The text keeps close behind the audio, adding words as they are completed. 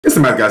It's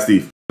the Math Guy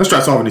Steve. Let's try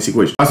solving this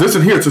equation. So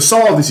listen here, to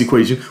solve this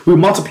equation, we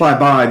multiply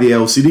by the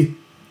LCD.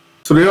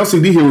 So the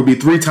LCD here would be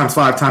 3 times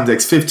 5 times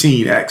x,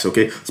 15x,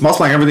 okay? So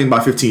multiplying everything by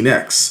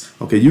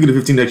 15x. Okay, you get a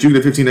 15x, you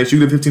get a 15x, you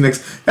get a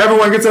 15x.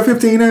 Everyone gets a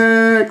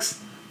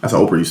 15x. That's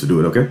how Oprah used to do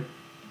it, okay?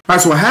 All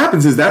right, so what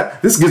happens is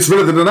that this gets rid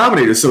of the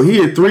denominator. So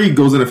here, 3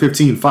 goes into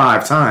 15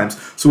 5 times.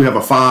 So we have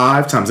a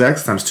 5 times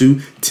x times 2,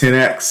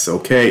 10x,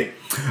 okay?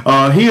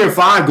 Here,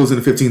 5 goes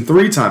into 15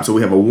 3 times. So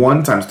we have a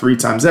 1 times 3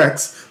 times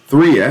x,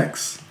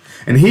 3x.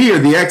 And here,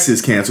 the x's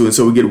cancel, and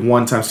so we get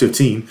 1 times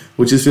 15,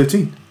 which is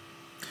 15.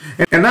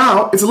 And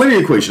now, it's a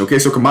linear equation, okay?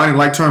 So combining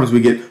like terms,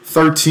 we get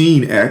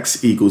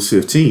 13x equals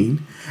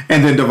 15.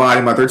 And then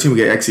dividing by 13, we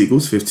get x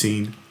equals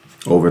 15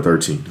 over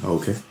 13,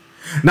 okay?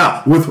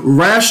 Now, with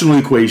rational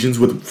equations,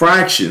 with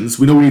fractions,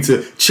 we know we need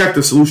to check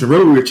the solution.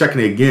 Really, we're checking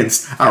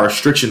against our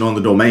restriction on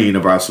the domain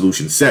of our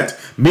solution set.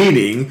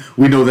 Meaning,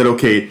 we know that,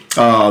 okay,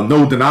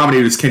 no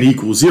denominators can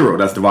equal 0.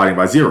 That's dividing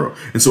by 0.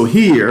 And so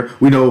here,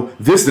 we know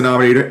this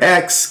denominator,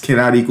 x,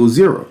 cannot equal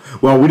 0.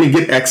 Well, we didn't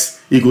get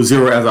x equals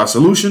 0 as our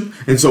solution.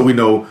 And so we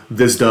know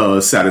this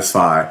does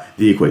satisfy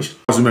the equation.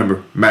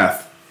 Remember,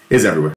 math is everywhere.